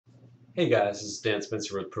Hey guys, this is Dan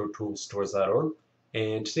Spencer with ProToolsStores.org,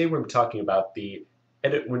 and today we're talking about the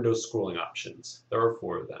edit window scrolling options. There are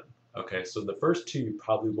four of them. Okay, so the first two you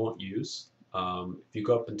probably won't use. If you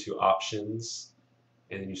go up into options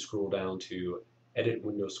and then you scroll down to edit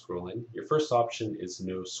window scrolling, your first option is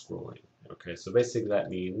no scrolling. Okay, so basically that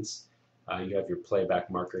means you have your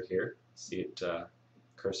playback marker here. See it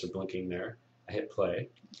cursor blinking there. I hit play.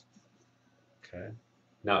 Okay.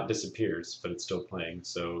 Now it disappears, but it's still playing.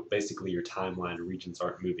 So basically your timeline or regions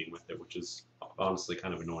aren't moving with it, which is honestly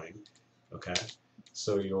kind of annoying. Okay.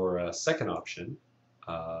 So your second option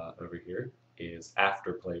over here is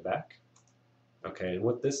after playback. Okay. And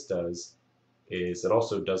what this does is it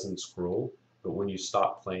also doesn't scroll, but when you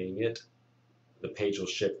stop playing it, the page will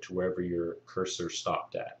shift to wherever your cursor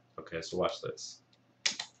stopped at. Okay. So watch this.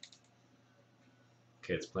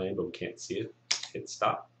 Okay. It's playing, but we can't see it. Hit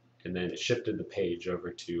stop. And then it shifted the page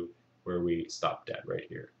over to where we stopped at right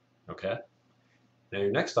here. Okay. Now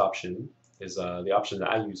your next option is the option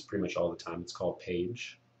that I use pretty much all the time. It's called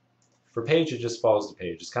page. For page, it just follows the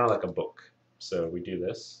page. It's kind of like a book. So we do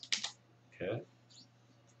this. Okay. And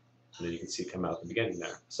then you can see it come out at the beginning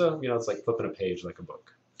there. So, it's like flipping a page like a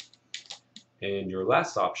book. And your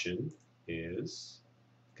last option is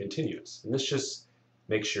continuous. And this just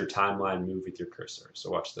makes your timeline move with your cursor.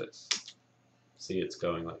 So watch this. See, it's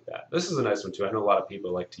going like that. This is a nice one too. I know a lot of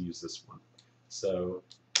people like to use this one. So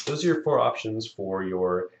those are your four options for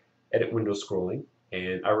your edit window scrolling,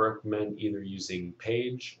 and I recommend either using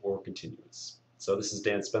page or continuous. So this is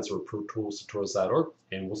Dan Spencer with ProToolsTutorials.org,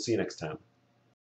 and we'll see you next time.